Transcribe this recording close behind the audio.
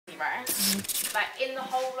right? Like in the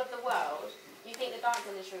whole of the world, you think the dance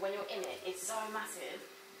industry, when you're in it, is so massive,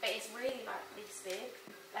 but it's really like this big.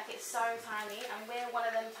 Like it's so tiny, and we're one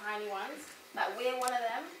of them tiny ones. Like we're one of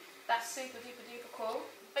them. That's super duper duper cool.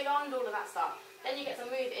 Beyond all of that stuff, then you get to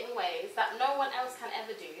move in ways that no one else can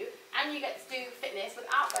ever do, and you get to do fitness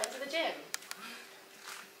without going to the gym.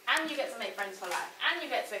 And you get to make friends for life, and you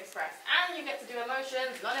get to express, and you get to do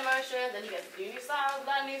emotions, non-emotions, and you get to do new styles,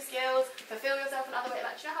 learn new skills, fulfill yourself in other ways.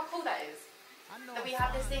 Like, do you know how cool that is? That we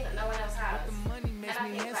have this thing that no one else has. And I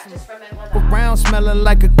think like, just remember that. Around smelling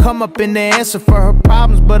like a come up in the answer for her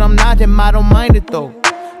problems, but I'm not him, I don't mind it though.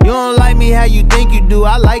 You don't like me how you think you do,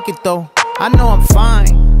 I like it though. I know I'm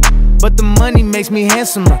fine, but the money makes me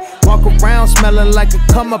handsomer. Walk around smelling like a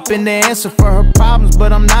come up in the answer for her problems,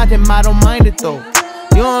 but I'm not him, I don't mind it though.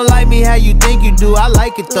 You don't like me how you think you do, I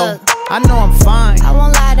like it though. Look, I know I'm fine. I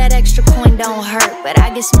won't lie, that extra coin don't hurt, but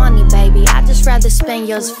I guess money, baby, I just rather spend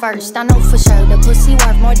yours first. I know for sure the pussy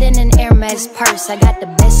worth more than an Hermes purse. I got the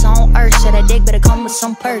best on earth, should I dig, better come with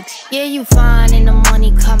some perks. Yeah, you fine and the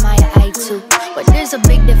money come my eye too, but there's a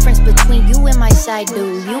big difference between you and my side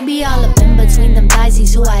dude. You be all up in between them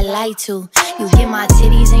daisies who I lie to. You get my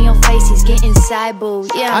titties in your face, he's getting side boo.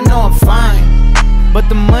 Yeah, I know I'm fine, but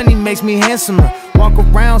the money makes me handsomer. Walk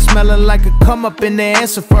around smelling like a come up in the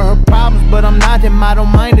answer for her problems, but I'm not him, I don't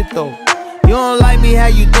mind it though. You don't like me how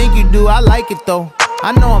you think you do, I like it though.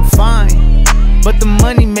 I know I'm fine, but the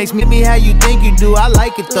money makes me how you think you do, I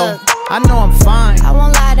like it though. Look, I know I'm fine. I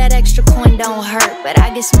won't lie, that extra coin don't hurt, but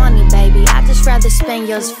I guess money, baby, I just rather spend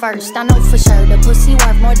yours first. I know for sure the pussy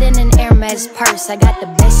worth more than an Hermes purse. I got the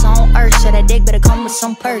best on earth, should I dig, better come with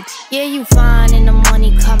some perks. Yeah, you fine and the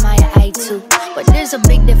money come my eye too, but there's a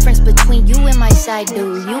big difference between you and my side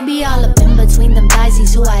dude. You be all up in between them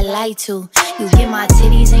daisies who I lie to. You get my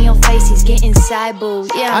titties in your face, he's getting side boo.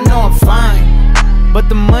 Yeah, I know I'm fine, but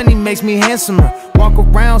the money makes me handsomer. Walk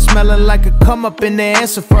around smelling like a come up in the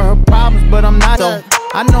answer for her problems, but I'm not though.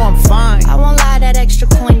 I know I'm fine. I won't lie, that extra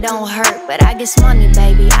coin don't hurt, but I guess money,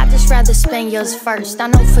 baby, I just rather spend yours first. I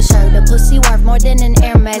know for sure the pussy worth more than an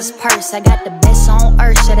Hermes purse. I got the best on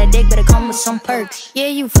earth, should I dig, better come with some perks. Yeah,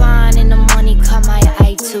 you fine and the money come my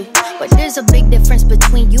eye too, but there's a big difference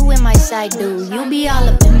between you and my side dude. You be all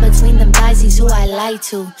up in between them daisies who I lie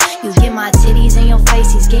to. You get my titties in your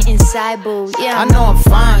face, he's getting side boo. Yeah, I know I'm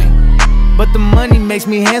fine, but the money makes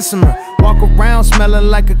me handsomer. Walk around smelling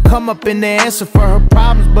like a come up in the answer for her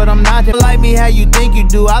problems, but I'm not him. Like me how you think you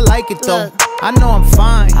do, I like it though. Look, I know I'm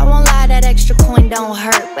fine. I won't lie, that extra coin don't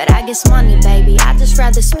hurt, but I guess money, baby, I just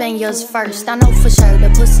rather spend yours first. I know for sure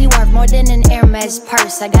the pussy worth more than an Hermes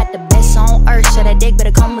purse. I got the best on earth, should I dig,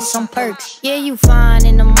 better come with some perks. Yeah, you fine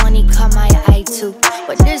and the money come my eye too,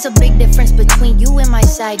 but there's a big difference between you and my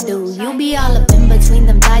side dude. You be all up in between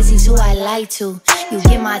them daisies who I lie to. You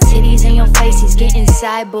get my titties in your face, he's getting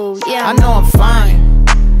side boo. Yeah, I know I'm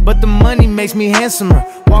fine, but the money makes me handsomer.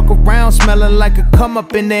 Walk around smelling like a come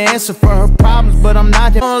up in the answer for her problems, but I'm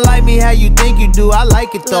not him. You don't like me how you think you do, I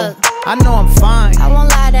like it though. Look, I know I'm fine. I won't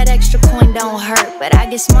lie, that extra coin don't hurt, but I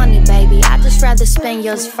guess money, baby, I just rather spend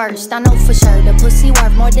yours first. I know for sure the pussy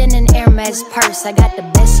worth more than an Hermes purse. I got the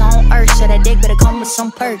best on earth, should I dig, better come with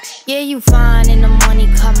some perks. Yeah, you fine and the money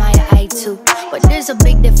come my eye too, but there's a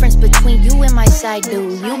big difference between you and my side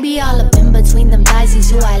dude. You be all up in between them daisies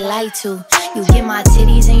who I lie to. You get my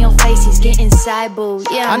titties in your face, he's getting side boo.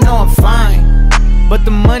 Yeah, I know I'm fine, but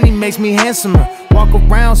the money makes me handsomer. Walk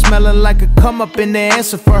around smelling like a come up in the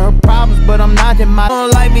answer for her problems, but I'm not him. I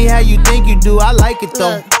don't like me how you think you do, I like it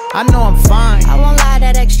though. Look, I know I'm fine. I won't lie,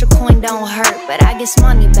 that extra coin don't hurt, but I guess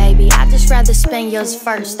money, baby, I just rather spend yours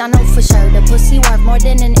first. I know for sure the pussy worth more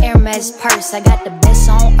than an Hermes purse. I got the best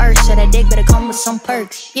on earth, should I dig, better come with some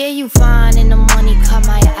perks. Yeah, you fine and the money come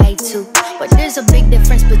my eye too, but there's a big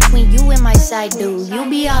difference between you and my side dude. You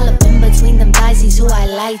be all up in between them daisies who I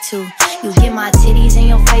lie to. You get my titties in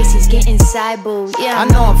your face, he's getting side boo. Yeah, I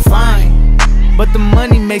know I'm fine, but the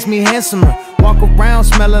money makes me handsomer. Walk around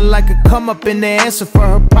smelling like a come up in the answer for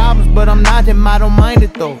her problems, but I'm not him, I don't mind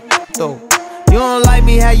it though. You don't like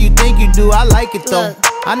me how you think you do, I like it though. Look,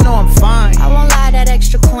 I know I'm fine. I won't lie, that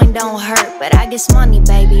extra coin don't hurt, but I guess money,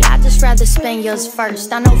 baby, I just rather spend yours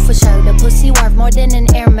first. I know for sure the pussy worth more than an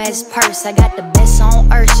Hermes purse. I got the best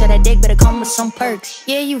on earth, should I dig, better come with some perks.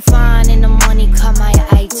 Yeah, you fine and the money come my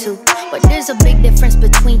eye too, but there's a big difference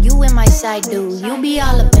between you and my side dude. You be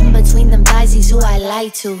all up in between them daisies who I lie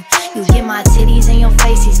to. You get my titties in your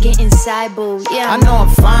face, he's getting side boo. Yeah, I know I'm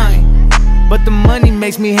fine, but the money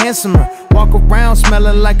makes me handsomer. Walk around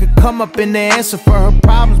smelling like a come up in the answer for her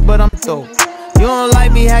problems, but I'm though. You don't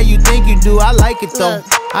like me how you think you do, I like it though.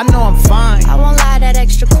 Look, I know I'm fine. I won't lie, that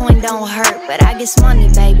extra coin don't hurt, but I guess money,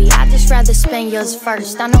 baby, I just rather spend yours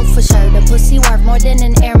first. I know for sure the pussy worth more than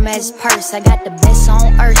an Hermes purse. I got the best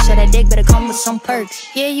on earth, so that dick better come with some perks.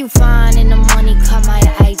 Yeah, you fine and the money come my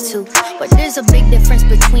eye too, but there's a big difference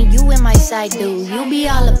between you and my side dude. You be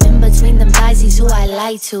all up in between them thighs, he's who I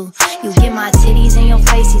lie to. You get my titties in your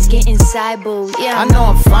face, he's getting side boo. Yeah, I know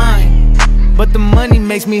I'm fine, but the money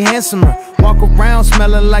makes me handsomer. Walk around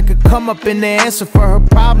smelling like a come up in the answer for her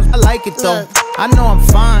problems. I like it though. I know I'm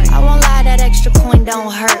fine. I won't lie, that extra coin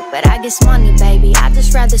don't hurt, but I guess money, baby, I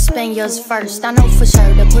just rather spend yours first. I know for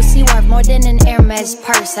sure the pussy worth more than an Hermes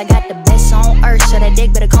purse. I got the best on earth, so that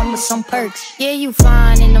dick better come with some perks. Yeah, you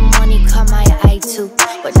fine and the money come my eye too,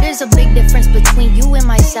 but there's a big difference between you and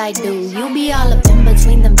my side dude. You be all up in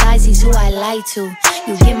between them thighs, he's who I lie to.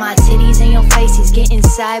 You get my titties in your face, he's getting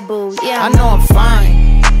side boo. Yeah, I know I'm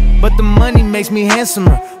fine, but the money makes me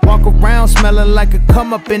handsomer. Walk around smelling like a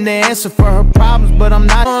come up in the answer for her problems, but I'm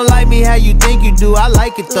not. Don't like me how you think you do, I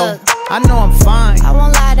like it though. I know I'm fine. I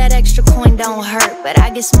won't lie, that extra coin don't hurt, but I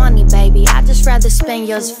guess money, baby, I just rather spend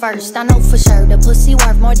yours first. I know for sure the pussy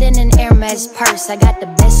worth more than an Hermes purse. I got the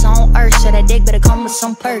best on earth, so that dick better come with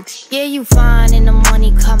some perks. Yeah, you fine and the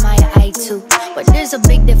money come my eye too, but there's a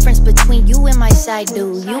big difference between you and my side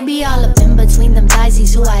dude. You be all up in between them thighs,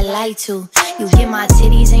 he's who I lie to. You get my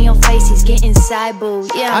titties in your face, he's getting side boo.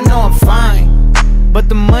 Yeah, I know I'm fine, but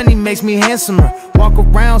the money makes me handsomer. Walk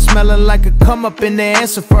around smelling like a come up in the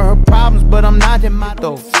answer for her problems, but I'm not in my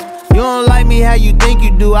though. You don't like me how you think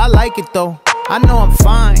you do, I like it though. I know I'm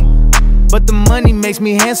fine, but the money makes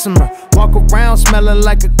me handsomer. Walk around smelling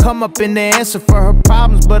like a come up in the answer for her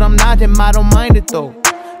problems, but I'm not him, I don't mind it though.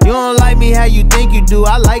 You don't like me how you think you do,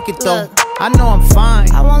 I like it though. I know I'm fine.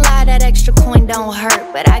 I won't lie, that extra coin don't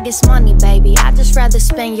hurt, but I guess money, baby, I just rather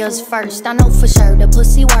spend yours first. I know for sure the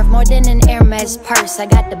pussy worth more than an Hermes purse. I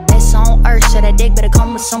got the best on earth, so that dick better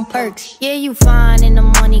come with some perks. Yeah, you fine and the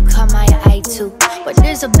money come my eye too, but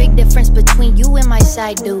there's a big difference between you and my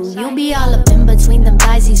side dude. You be all up in between them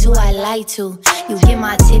thighs, he's who I lie to. You get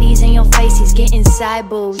my titties in your face, he's getting side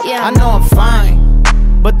boo. Yeah, I know I'm fine,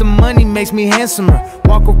 but the money makes me handsomer.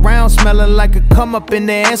 Walk around smelling like a come up in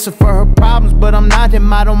the answer for her problems, but I'm not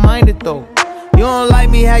him, I don't mind it though. You don't like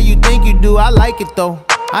me how you think you do, I like it though.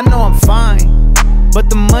 I know I'm fine, but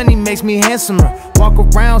the money makes me handsomer. Walk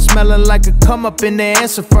around smelling like a come up in the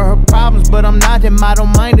answer for her problems, but I'm not him, I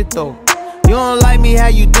don't mind it though. You don't like me how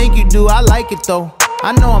you think you do, I like it though.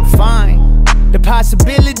 I know I'm fine. The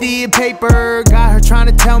possibility of paper got her trying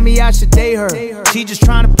to tell me I should date her. She just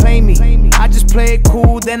trying to play me, I just play it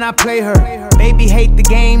cool, then I play her. Baby hate the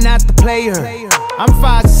game, not the player. I'm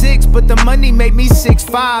 5'6", but the money made me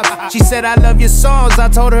 6'5". She said I love your songs, I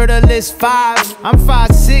told her to list 5. I'm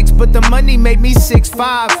 5'6", but the money made me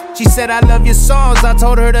 6'5". She said I love your songs, I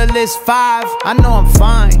told her to list 5. I know I'm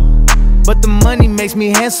fine, but the money makes me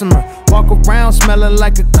handsomer. Walk around smelling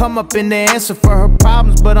like a come up in the answer for her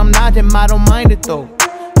problems, but I'm not him, I don't mind it though.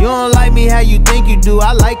 You don't like me how you think you do,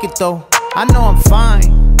 I like it though. I know I'm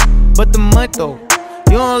fine, but the money though.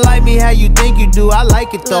 You don't like me how you think you do, I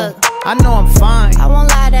like it though. I know I'm fine. I won't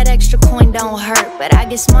lie, that extra coin don't hurt, but I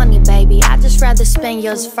guess money, baby, I just rather spend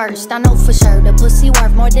yours first. I know for sure the pussy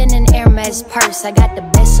worth more than an Hermes purse. I got the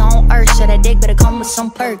best on earth, so that dick better come with some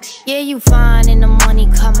perks. Yeah, you fine and the money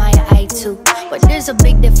come my eye too, but there's a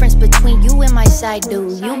big difference between you and my side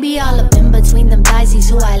dude. You be all up in between them thighs, he's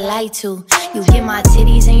who I lie to. You get my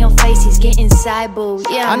titties in your face, he's getting side boo.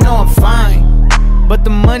 Yeah, I know I'm fine, but the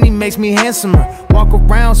money makes me handsomer. Walk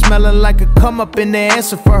around smelling like a come up in the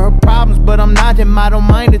answer for her problems, but I'm not him, I don't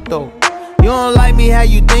mind it though. You don't like me how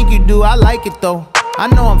you think you do, I like it though. I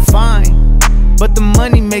know I'm fine, but the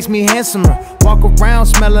money makes me handsomer. Walk around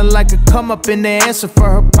smelling like a come up in the answer for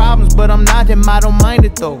her problems, but I'm not him, I don't mind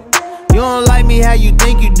it though. You don't like me how you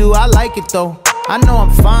think you do, I like it though. I know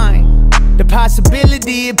I'm fine. The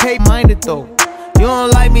possibility of pay minded though. You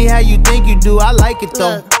don't like me how you think you do, I like it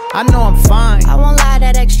though. I know I'm fine. I won't lie,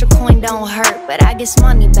 that extra coin don't hurt, but I guess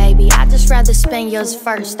money, baby, I just rather spend yours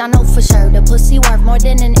first. I know for sure the pussy worth more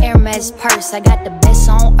than an Hermes purse. I got the best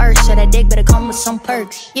on earth, so that dick better come with some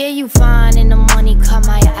perks. Yeah, you fine and the money come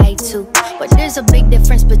my eye too, but there's a big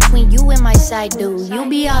difference between you and my side dude. You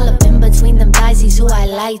be all up in between them thighs, he's who I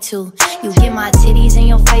lie to. You get my titties in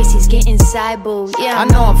your face, he's getting side boo. Yeah, I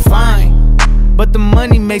know I'm fine, but the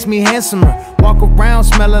money makes me handsomer. Walk around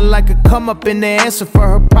smelling like a come up in the answer for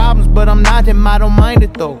her problems, but I'm not him, I don't mind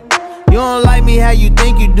it though. You don't like me how you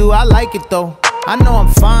think you do, I like it though. I know I'm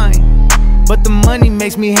fine, but the money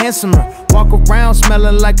makes me handsomer. Walk around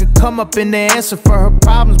smelling like a come up in the answer for her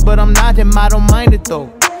problems, but I'm not him, I don't mind it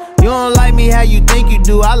though. You don't like me how you think you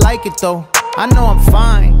do, I like it though. I know I'm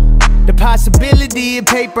fine. The possibility of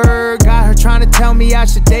paper got her trying to tell me I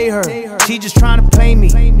should date her. She just trying to play me.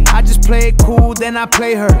 I just play it cool, then I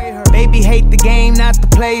play her. Baby hate the game, not the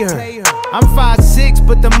player. I'm 5'6",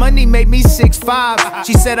 but the money made me 6'5".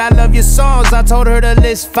 She said I love your songs, I told her to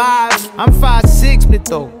list 5. I'm 5'6", but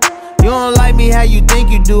though you don't like me how you think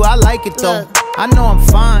you do, I like it though. I know I'm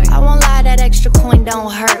fine. I won't lie, that extra coin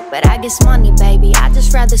don't hurt, but I guess money, baby, I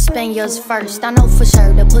just rather spend yours first. I know for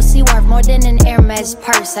sure the pussy worth more than an Hermes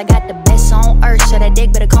purse. I got the best on earth, so that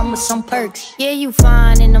dick better come with some perks. Yeah, you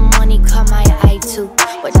fine and the money caught my eye too,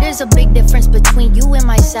 but there's a big difference between you and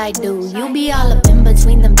my side dude. You be all up in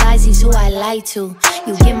between them guys, he's who I lie to.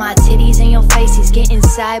 You get my titties in your face, he's getting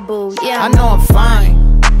side boob. Yeah, I know I'm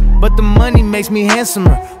fine, but the money makes me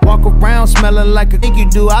handsomer. Walk around smelling like I think you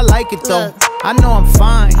do, I like it though. I know I'm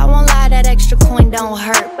fine. I won't lie, that extra coin don't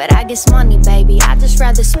hurt, but I guess money, baby, I just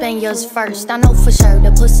rather spend yours first. I know for sure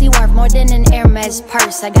the pussy worth more than an Hermes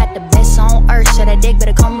purse. I got the best on earth, so that dick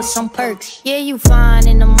better come with some perks. Yeah, you fine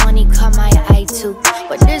and the money caught my eye too,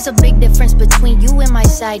 but there's a big difference between you and my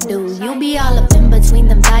side dude. You be all up in between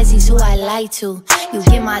them guys, he's who I lie to. You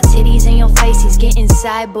get my titties in your face, he's getting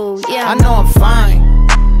side boob. Yeah, I know I'm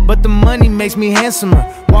fine, but the money makes me handsomer.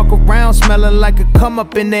 Walk around smelling like a come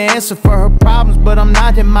up in the answer for her problems, but I'm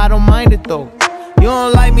not him, I don't mind it though. You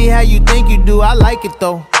don't like me how you think you do, I like it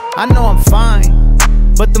though. I know I'm fine,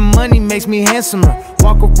 but the money makes me handsomer.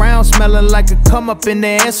 Walk around smelling like a come up in the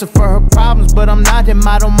answer for her problems, but I'm not him,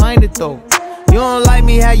 I don't mind it though. You don't like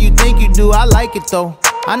me how you think you do, I like it though.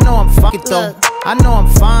 I know I'm fucking though. I know I'm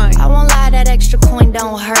fine. I won't lie, that extra coin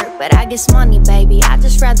don't hurt, but I guess money, baby, I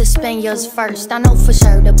just rather spend yours first. I know for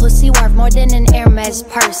sure the pussy worth more than an Hermes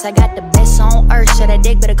purse. I got the best on earth, so that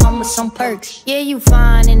dick better come with some perks. Yeah, you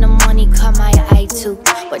fine and the money caught my eye too,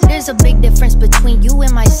 but there's a big difference between you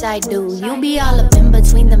and my side dude. You be all up in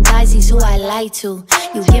between them guys, he's who I lie to.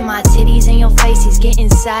 You get my titties in your face, he's getting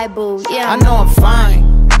side boob. Yeah, I know I'm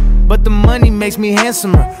fine, but the money makes me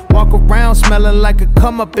handsomer. Walk around smelling like a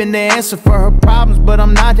come up in the answer for her problems, but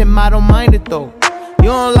I'm not him, I don't mind it though. You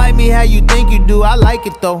don't like me how you think you do, I like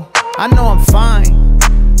it though. I know I'm fine,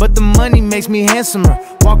 but the money makes me handsomer.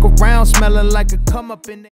 Walk around smelling like a come up in the